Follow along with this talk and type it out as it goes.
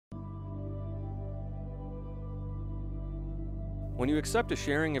When you accept a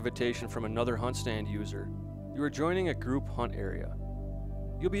sharing invitation from another HuntStand user, you are joining a group hunt area.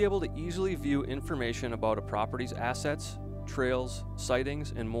 You'll be able to easily view information about a property's assets, trails,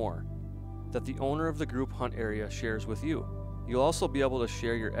 sightings, and more that the owner of the group hunt area shares with you. You'll also be able to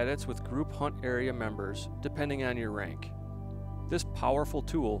share your edits with group hunt area members depending on your rank. This powerful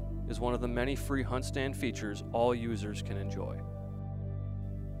tool is one of the many free HuntStand features all users can enjoy.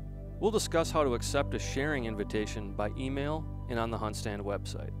 We'll discuss how to accept a sharing invitation by email and on the HuntStand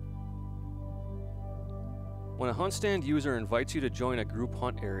website. When a HuntStand user invites you to join a group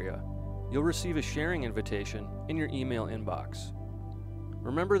hunt area, you'll receive a sharing invitation in your email inbox.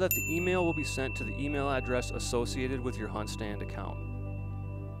 Remember that the email will be sent to the email address associated with your HuntStand account.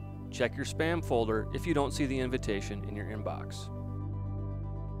 Check your spam folder if you don't see the invitation in your inbox.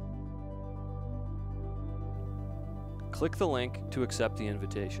 Click the link to accept the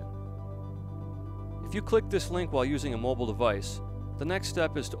invitation. If you click this link while using a mobile device, the next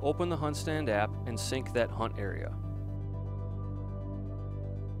step is to open the HuntStand app and sync that hunt area.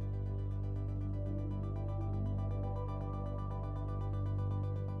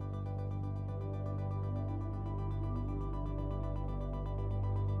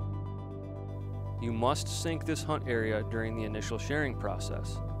 You must sync this hunt area during the initial sharing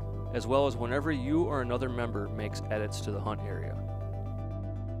process, as well as whenever you or another member makes edits to the hunt area.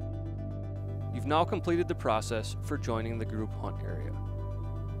 You've now completed the process for joining the group hunt area.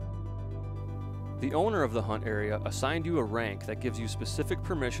 The owner of the hunt area assigned you a rank that gives you specific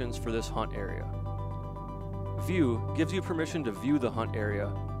permissions for this hunt area. View gives you permission to view the hunt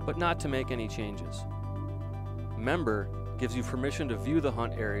area, but not to make any changes. Member gives you permission to view the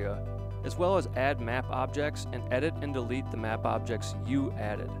hunt area, as well as add map objects and edit and delete the map objects you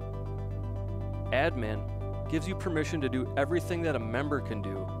added. Admin gives you permission to do everything that a member can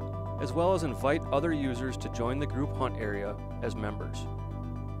do, as well as invite other users to join the group hunt area as members.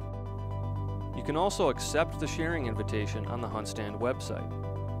 You can also accept the sharing invitation on the HuntStand website.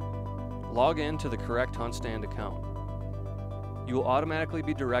 Log in to the correct HuntStand account. You will automatically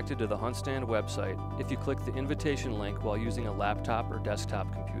be directed to the HuntStand website if you click the invitation link while using a laptop or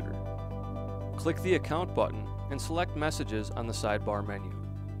desktop computer. Click the Account button and select Messages on the sidebar menu.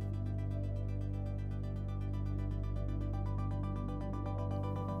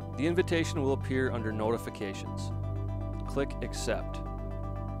 The invitation will appear under Notifications. Click Accept.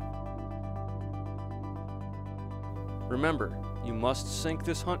 Remember, you must sync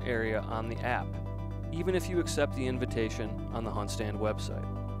this hunt area on the app, even if you accept the invitation on the HuntStand website.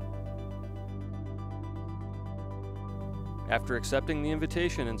 After accepting the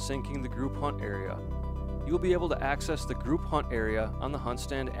invitation and syncing the group hunt area, you'll be able to access the group hunt area on the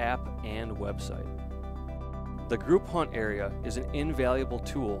HuntStand app and website. The group hunt area is an invaluable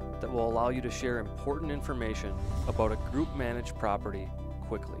tool that will allow you to share important information about a group managed property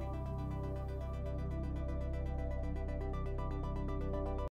quickly.